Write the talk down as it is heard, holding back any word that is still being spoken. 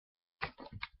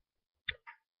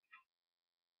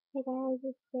Hey guys,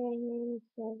 it's Sarah here,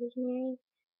 it's the Visionary.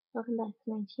 Welcome back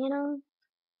to my channel.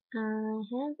 I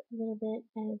have a little bit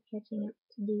of catching up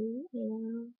to do,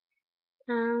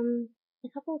 a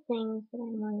couple of things that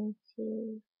I wanted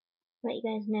to let you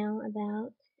guys know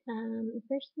about.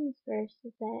 First things first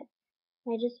is that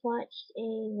I just watched a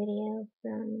video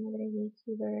from another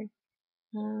YouTuber,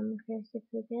 Karissa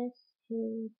Pukas,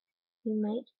 who you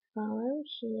might follow.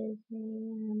 She is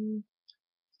a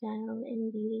style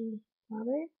and beauty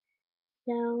blogger.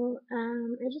 So,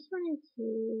 I just wanted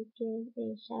to give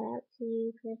a shout out to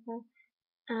you, Karissa.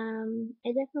 I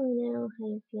definitely know how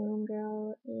you're feeling,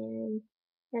 girl, and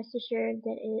rest assured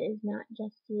that it is not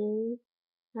just you.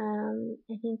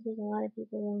 I think there's a lot of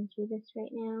people going through this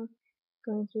right now,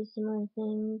 going through similar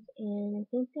things, and I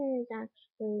think there is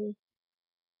actually,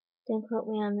 don't quote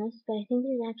me on this, but I think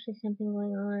there's actually something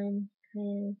going on,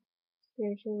 kind of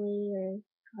spiritually or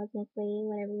cosmically,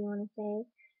 whatever you want to say,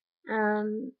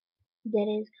 that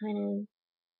is kind of,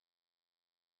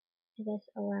 I guess,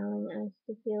 allowing us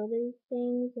to feel these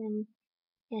things,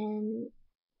 and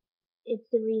it's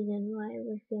the reason why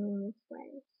we're feeling this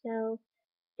way. So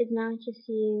it's not just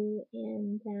you,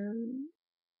 and there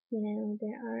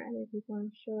are other people,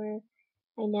 I'm sure,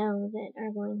 I know, that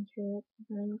are going through it,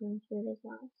 because I'm going through it as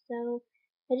well. So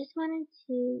I just wanted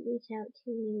to reach out to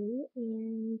you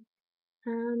and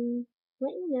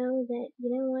let you know that, you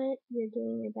know what, you're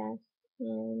doing your best,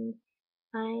 and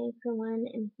I, for one,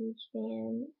 am a huge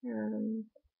fan.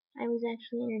 I was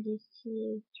actually introduced to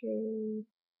you through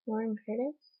Lauren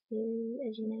Curtis, who,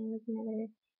 as you know, is another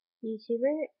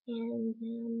YouTuber,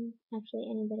 and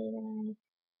actually anybody that I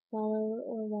follow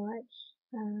or watch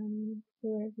who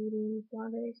are beauty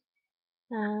bloggers,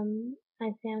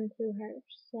 I found through her.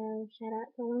 So shout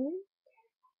out to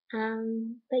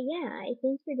Lauren. But yeah, I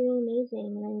think you're doing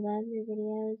amazing, and I love your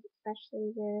videos,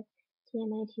 especially the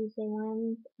TMI Tuesday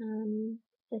ones.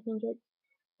 I think it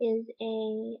is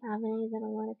a avenue that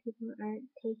a lot of people aren't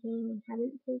taking and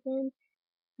haven't taken.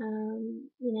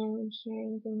 And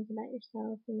sharing things about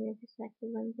yourself and your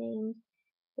perspective on things,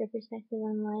 your perspective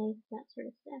on life, that sort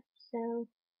of stuff. So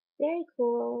very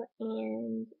cool,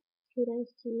 and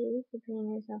kudos to you for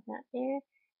putting yourself out there.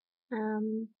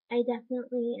 I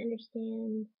definitely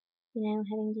understand,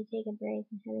 having to take a break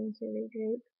and having to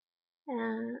regroup.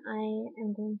 I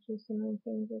am going through similar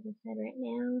things, as I said, right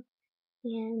now,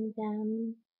 and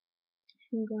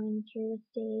I'm going through a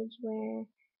stage where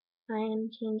I am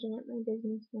changing up my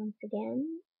business once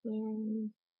again. And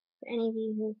for any of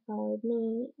you who have followed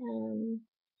me,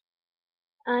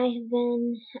 I have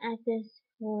been at this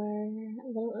for a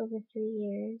little over 3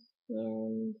 years,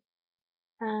 and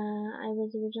I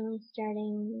was originally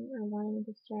wanting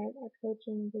to start a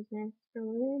coaching business for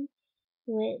women,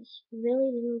 which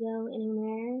really didn't go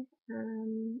anywhere.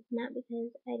 Not because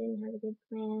I didn't have a good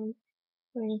plan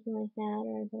or anything like that,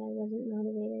 or that I wasn't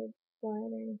motivated for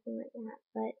it or anything like that,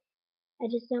 but I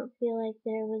just don't feel like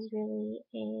there was really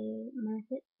a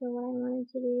market for what I wanted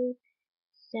to do.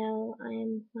 So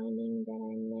I'm finding that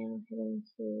I'm now having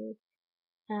to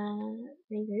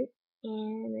regroup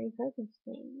and refocus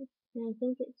things. And I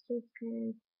think it's just kind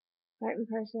of part and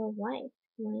parcel of life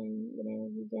when, when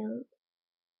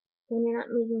you're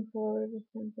not moving forward with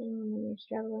something and when you're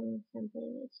struggling with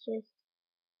something, it's just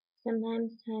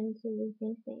sometimes time to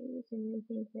rethink things and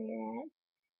rethink where you're at,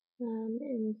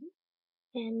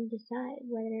 and decide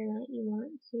whether or not you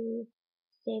want to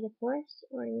stay the course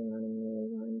or you want to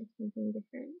move on to something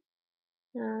different.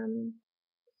 Um,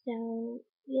 so,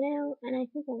 and I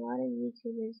think a lot of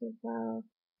YouTubers as well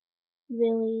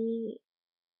really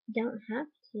don't have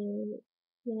to,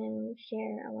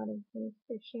 share a lot of things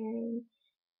they're sharing,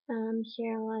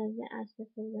 share a lot of the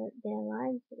aspects of their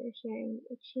lives that they're sharing.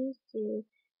 They choose to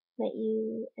let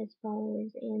you, as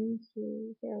followers,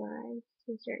 into their lives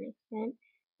to a certain extent,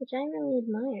 which I really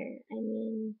admire. I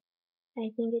mean,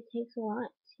 I think it takes a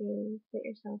lot to put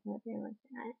yourself out there like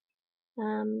that.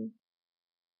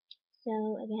 So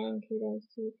again, kudos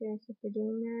to you, Karissa, for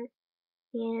doing that.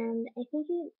 And I think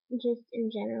it just in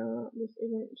general, this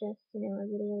isn't just, a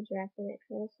video directed at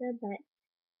Karissa, but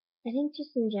I think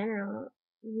just in general,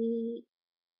 we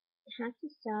have to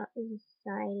stop as a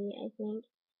society, I think,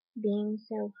 being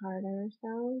so hard on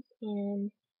ourselves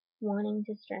and wanting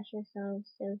to stretch ourselves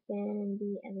so thin and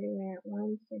be everywhere at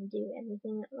once and do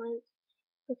everything at once.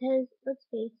 Because let's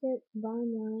face it, the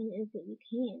bottom line is that you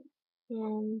can't.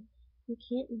 And you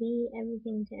can't be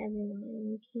everything to everyone.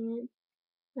 You can't,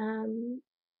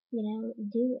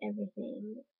 do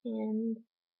everything. And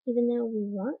even though we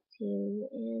want to,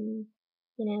 and,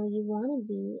 you want to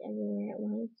be everywhere at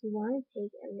once, you want to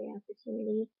take every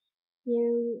opportunity,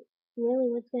 you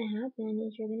really what's going to happen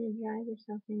is you're going to drive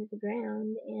yourself into the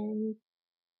ground and,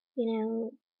 you know,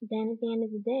 then at the end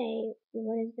of the day,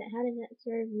 what is that, how does that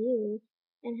serve you?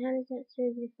 And how does that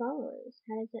serve your followers?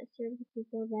 How does that serve the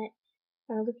people that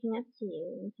are looking up to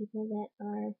you and people that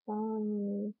are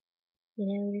following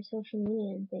your social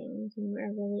media and things and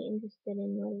are really interested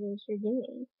in what it is you're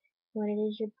doing, what it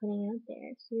is you're putting out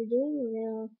there. So you're doing a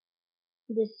real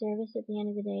disservice at the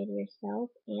end of the day to yourself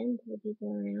and to the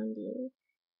people around you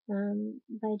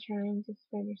by trying to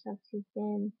spread yourself too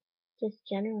thin, just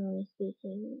generally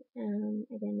speaking.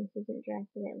 Again, this isn't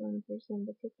directed at one person in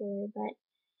particular, but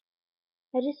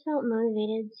I just felt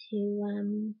motivated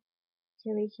to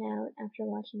reach out after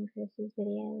watching Chris's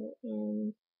video,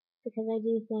 and because I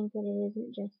do think that it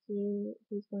isn't just you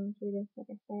who's going through this.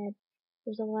 Like I said,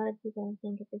 there's a lot of people I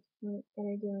think at this point that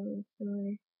are dealing with a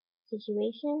similar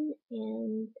situation,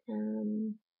 and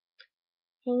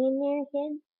hang in there,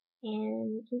 kids,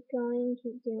 and keep going,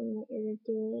 keep doing what you're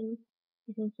doing.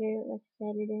 I think you're, like I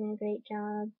said, you're doing a great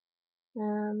job.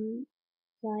 Um,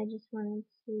 so I just wanted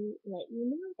to let you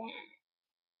know that.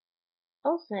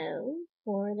 Also,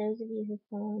 for those of you who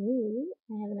follow me,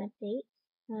 I have an update.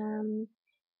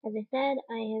 As I said,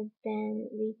 I have been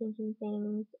rethinking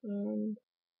things and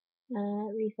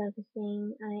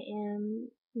refocusing. I am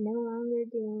no longer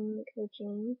doing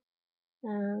coaching.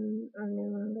 I'm no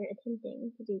longer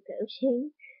attempting to do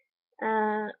coaching.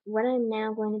 What I'm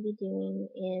now going to be doing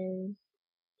is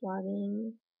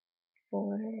blogging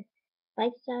for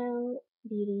lifestyle,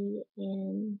 beauty,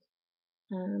 and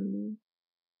um,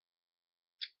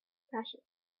 fashion.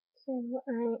 So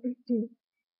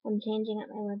I'm changing up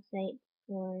my website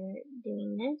for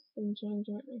doing this. I'm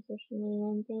changing up my social media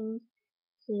and things.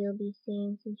 So you'll be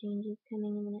seeing some changes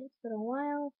coming in the next little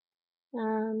while.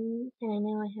 And I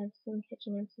know I have some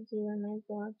catching up to do on my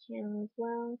blog channel as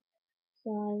well. So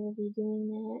I will be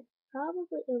doing that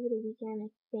probably over the weekend, I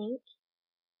think.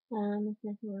 If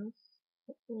nothing else,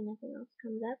 hopefully nothing else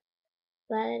comes up.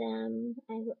 But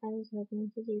I was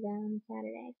hoping to do that on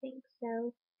Saturday, I think.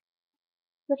 So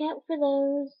look out for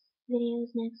those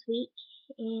videos next week.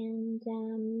 And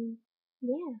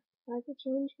yeah, lots of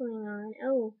change going on.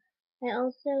 Oh, I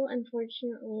also,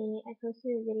 unfortunately, I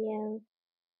posted a video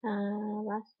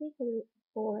last week or the week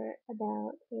before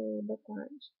about a book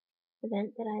launch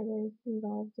event that I was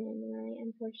involved in, and I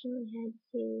unfortunately had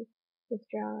to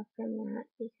withdraw from that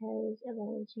because of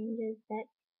all the changes that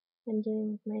I'm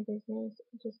doing with my business.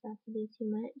 It just got to be too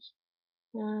much.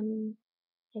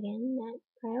 Again, that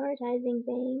prioritizing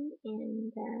thing,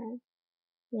 and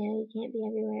you can't be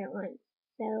everywhere at once.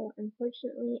 So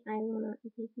unfortunately, I will not be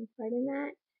taking part in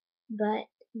that, but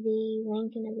the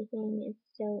link and everything is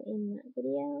still in that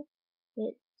video.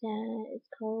 It's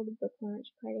called Book Launch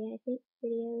Party, I think the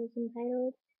video is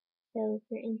entitled. So if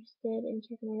you're interested in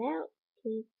checking it out,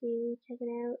 please do check it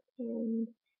out, and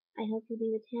I hope you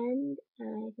do attend.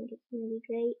 I think it's going to be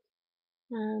great.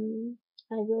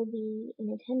 I will be in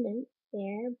attendance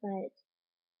there, but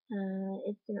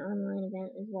it's an online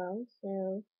event as well,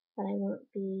 so but I won't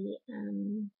be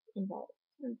involved,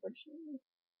 unfortunately.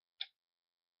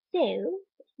 So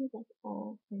I think that's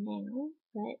all for now.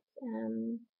 But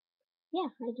yeah,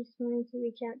 I just wanted to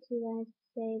reach out to you guys to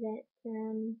say that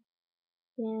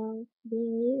being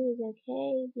you is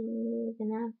okay, being you is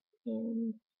enough,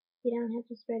 and you don't have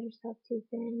to spread yourself too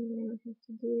thin. You don't have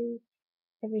to do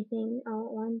everything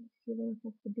all at once. You don't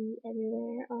have to be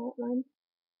everywhere all at once.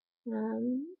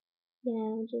 Um,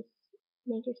 just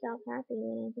make yourself happy,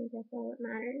 and I think that's all that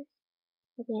matters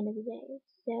at the end of the day.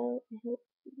 So I hope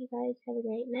you guys have a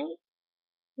great night,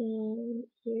 and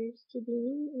here's to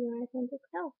being your authentic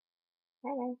self.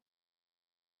 Bye, guys.